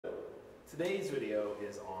Today's video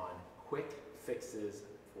is on quick fixes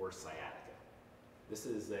for sciatica. This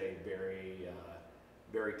is a very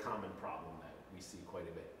common problem that we see quite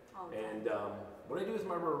a bit. And what I do is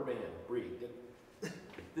my rubber band, Bree,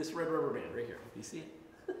 this red rubber band right here. Do you see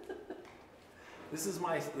it? This is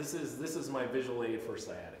my visual aid for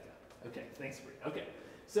sciatica. Okay, thanks, Bree. Okay,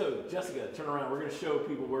 so Jessica, turn around. We're going to show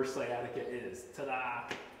people where sciatica is. Ta-da!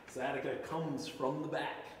 Sciatica comes from the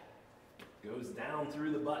back, goes down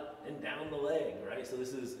through the butt and down the leg, right? So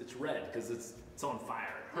it's red because it's on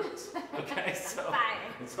fire. It hurts. Okay, so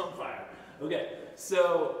it's on fire. Okay,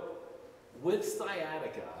 so with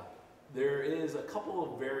sciatica, there is a couple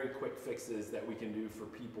of very quick fixes that we can do for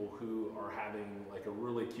people who are having like a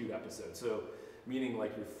really acute episode. So meaning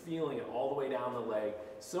like you're feeling it all the way down the leg,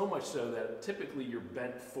 so much so that typically you're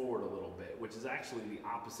bent forward a little bit, which is actually the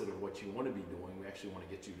opposite of what you want to be doing. We actually want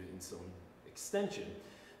to get you in some extension.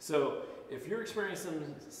 So if you're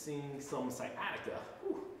experiencing some sciatica,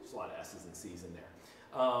 there's a lot of S's and C's in there,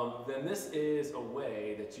 then this is a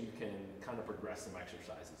way that you can kind of progress some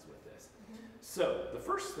exercises with this. So the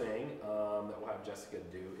first thing that we'll have Jessica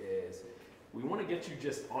do is we want to get you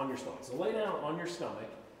just on your stomach. So lay down on your stomach,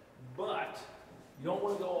 but you don't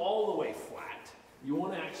want to go all the way flat. You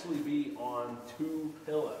want to actually be on two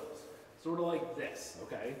pillows, sort of like this,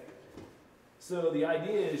 okay? So the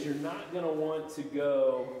idea is you're not going to want to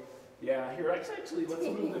go, yeah, here, actually, let's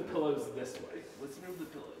move the pillows this way. Let's move the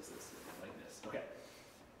pillows this way, like this, okay?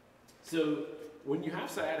 So when you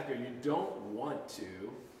have sciatica, you don't want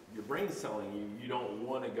to, your brain's telling you, you don't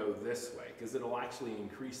want to go this way, because it'll actually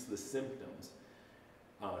increase the symptoms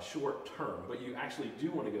short term, but you actually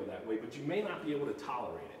do want to go that way, but you may not be able to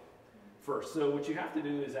tolerate it first. So what you have to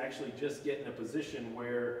do is actually just get in a position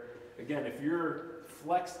where, again, if you're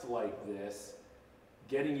flexed like this,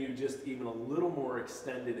 getting you just even a little more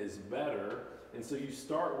extended is better. And so you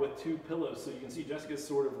start with two pillows, so you can see Jessica's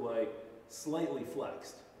sort of like slightly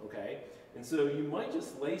flexed, okay? And so you might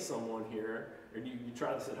just lay someone here, or you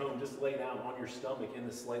try this at home, just lay down on your stomach in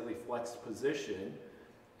the slightly flexed position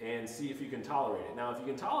and see if you can tolerate it. Now, if you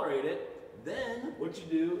can tolerate it, then what you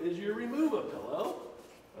do is you remove a pillow,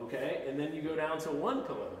 okay? And then you go down to one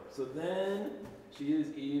pillow. So then she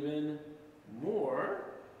is even more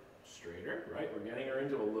straighter, right? We're getting her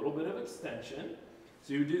into a little bit of extension.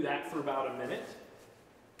 So you do that for about a minute,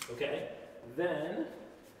 okay? Then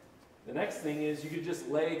the next thing is you could just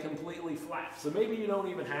lay completely flat. So maybe you don't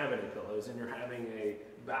even have any pillows and you're having a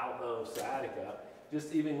bout of sciatica.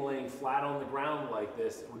 Just even laying flat on the ground like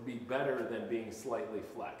this would be better than being slightly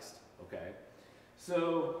flexed, okay?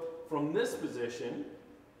 So from this position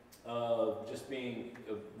of just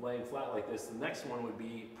laying flat like this, the next one would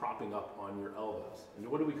be propping up on your elbows. And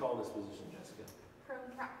what do we call this position, Jessica? Prone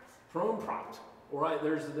propped. Prone propped. All right,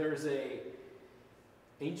 there's a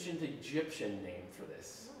ancient Egyptian name for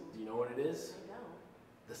this. Ooh. Do you know what it is? I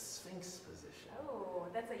don't. The Sphinx position. Oh,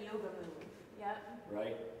 that's a yoga move. Yep.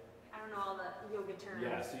 Right? I don't know all the yoga terms.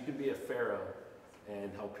 Yeah, so you can be a pharaoh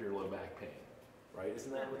and help your low back pain. Right?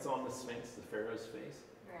 Isn't that what's on the Sphinx, the pharaoh's face?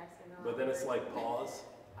 You're asking But then it's like pause.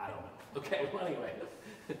 I don't know. Okay, well anyway,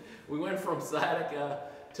 we went from sciatica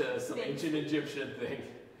to some ancient Egyptian thing.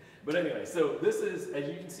 But anyway, so this is, as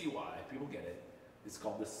you can see why, people get it, it's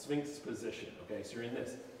called the Sphinx position, okay? So you're in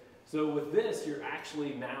this. So with this, you're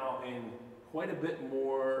actually now in quite a bit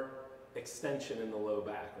more extension in the low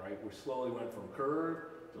back, right? We slowly went from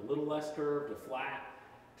curved to a little less curved to flat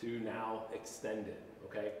to now extended,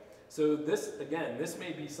 okay? So this, again, this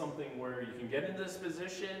may be something where you can get into this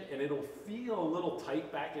position and it'll feel a little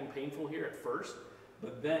tight back and painful here at first,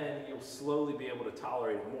 but then you'll slowly be able to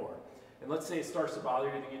tolerate it more. And let's say it starts to bother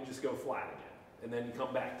you, then you can just go flat again. And then you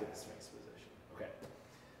come back to the Sphinx position, okay?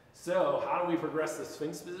 So how do we progress the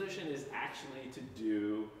Sphinx position is actually to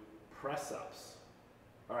do press-ups.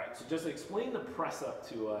 All right, so just explain the press-up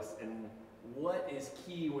to us and what is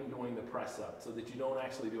key when doing the press-up so that you don't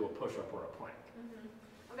actually do a push-up or a plank.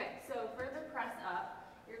 Okay, so for the press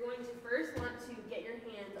up, you're going to first want to get your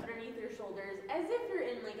hands underneath your shoulders as if you're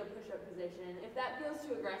in like a push-up position. If that feels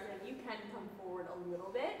too aggressive, you can come forward a little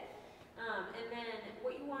bit. And then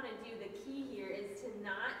what you want to do, the key here is to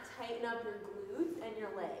not tighten up your glutes and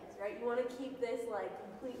your legs, right? You want to keep this like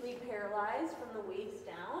completely paralyzed from the waist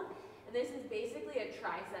down. And this is basically a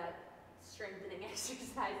tricep strengthening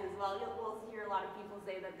exercise as well. We'll hear a lot of people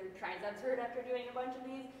say that their triceps hurt after doing a bunch of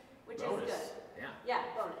these, which Bonus. is good. Yeah,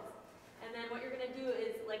 bonus. And then what you're going to do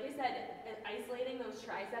is, like I said, isolating those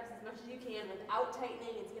triceps as much as you can without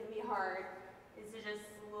tightening. It's going to be hard. Is to just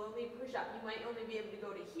slowly push up. You might only be able to go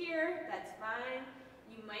to here. That's fine.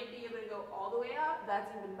 You might be able to go all the way up,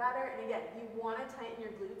 that's even better. And again, you want to tighten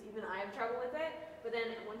your glutes, even I have trouble with it, but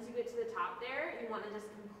then once you get to the top there, you want to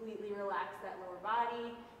just completely relax that lower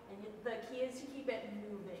body. And the key is to keep it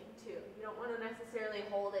moving too. You don't want to necessarily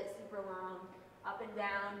hold it super long, up and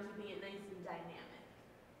down, keeping it nice and dynamic.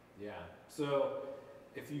 Yeah, so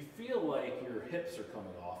if you feel like your hips are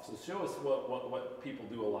coming off, so show us what people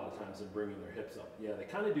do a lot of times in bringing their hips up. Yeah, they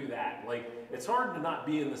kind of do that. Like, it's hard to not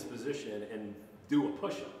be in this position and do a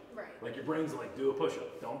push-up. Right. Like, your brain's like, do a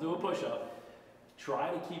push-up. Don't do a push-up.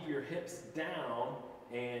 Try to keep your hips down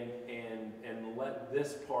and let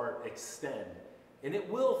this part extend. And it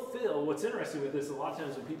will feel, what's interesting with this, a lot of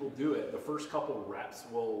times when people do it, the first couple reps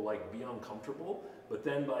will like be uncomfortable, but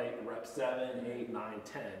then by rep 7, 8, 9,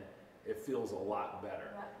 10, it feels a lot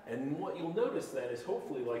better. Yeah. And what you'll notice then is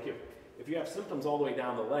hopefully, like if you have symptoms all the way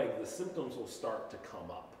down the leg, the symptoms will start to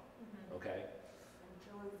come up, okay?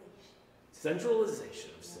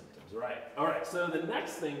 Centralization of symptoms, right. All right, so the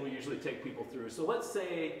next thing we usually take people through, so let's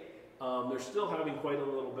say they're still having quite a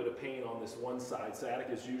little bit of pain on this one side.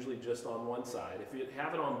 Sciatica is usually just on one side. If you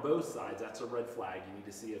have it on both sides, that's a red flag. You need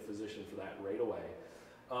to see a physician for that right away.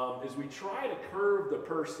 Is we try to curve the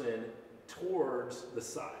person towards the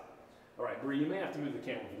side. All right, Bree, you may have to move the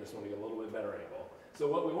camera for this one to get a little bit better angle. So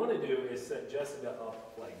what we want to do is set Jessica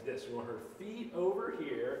up like this. We want her feet over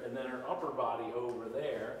here and then her upper body over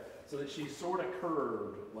there so that she's sort of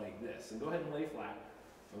curved like this. And go ahead and lay flat,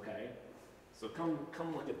 okay? So come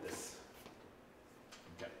look at this.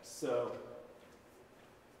 Okay, so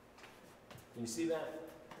can you see that?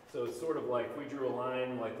 So it's sort of like if we drew a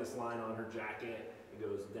line like this line on her jacket, it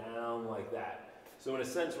goes down like that. So in a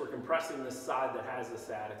sense, we're compressing this side that has the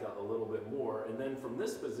sciatica a little bit more, and then from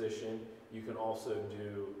this position, you can also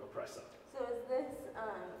do a press up. So is this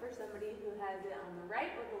for somebody who has it on the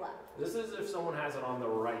right or the left? This is if someone has it on the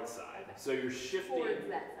right side. Okay. So you're shifting. Towards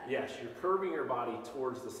that side. Yes, you're curving your body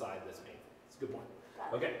towards the side that's painful. It's a good point.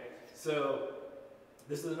 Okay, so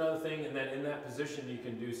this is another thing, and then in that position, you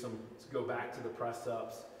can do go back to the press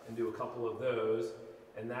ups and do a couple of those,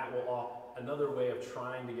 and that will another way of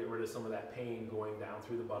trying to get rid of some of that pain going down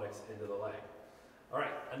through the buttocks into the leg. All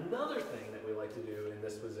right, another thing that we like to do in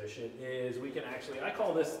this position is we can actually, I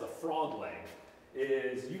call this the frog leg,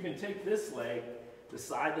 is you can take this leg, the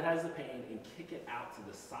side that has the pain, and kick it out to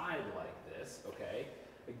the side like this, okay?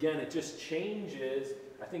 Again, it just changes.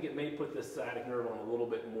 I think it may put the sciatic nerve on a little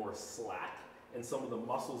bit more slack, and some of the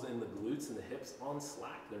muscles in the glutes and the hips on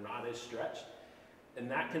slack. They're not as stretched. And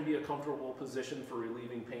that can be a comfortable position for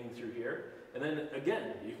relieving pain through here. And then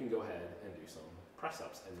again, you can go ahead and do some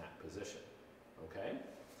press-ups in that position, okay?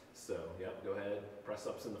 So, yep, go ahead,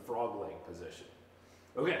 press-ups in the frog leg position.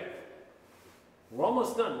 Okay, we're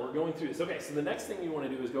almost done. We're going through this. Okay, so the next thing you want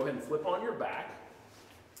to do is go ahead and flip on your back.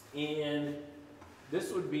 And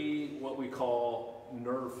this would be what we call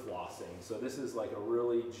nerve flossing. So this is like a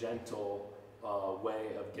really gentle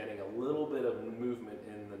way of getting a little bit of movement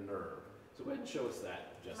in the nerve. So go ahead and show us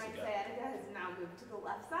that, Jessica. My sciatica has now moved to the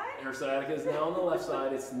left side. Her sciatica is now on the left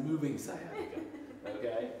side. It's moving sciatica,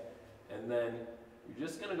 okay? And then you're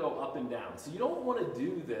just going to go up and down. So you don't want to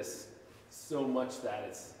do this so much that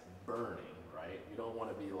it's burning, right? You don't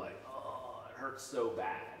want to be like, oh, it hurts so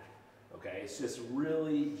bad, okay? It's just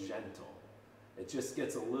really gentle. It just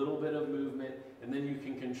gets a little bit of movement, and then you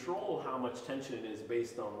can control how much tension it is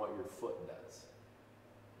based on what your foot does,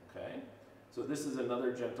 okay? So this is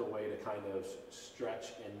another gentle way to kind of stretch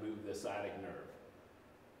and move the sciatic nerve.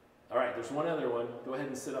 All right, there's one other one. Go ahead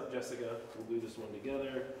and sit up, Jessica. We'll do this one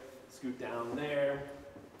together. Scoot down there.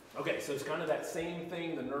 Okay, so it's kind of that same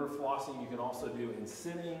thing, the nerve flossing you can also do in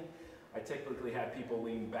sitting. I typically have people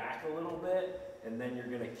lean back a little bit, and then you're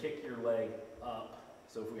going to kick your leg up.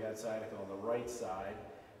 So if we had sciatica on the right side,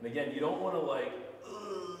 and again, you don't want to like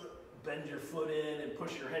bend your foot in and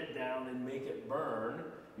push your head down and make it burn.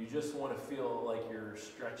 You just want to feel like you're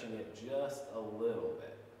stretching it just a little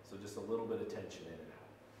bit. So just a little bit of tension in and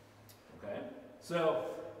out. Okay? So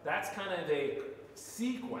that's kind of a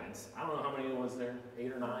sequence. I don't know how many was there,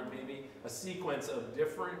 8 or 9 maybe? A sequence of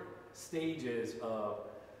different stages of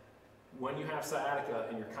when you have sciatica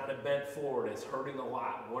and you're kind of bent forward, it's hurting a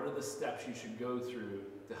lot. What are the steps you should go through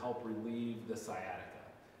to help relieve the sciatica?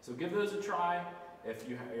 So give those a try if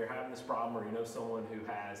you're having this problem or you know someone who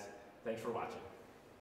has. Thanks for watching.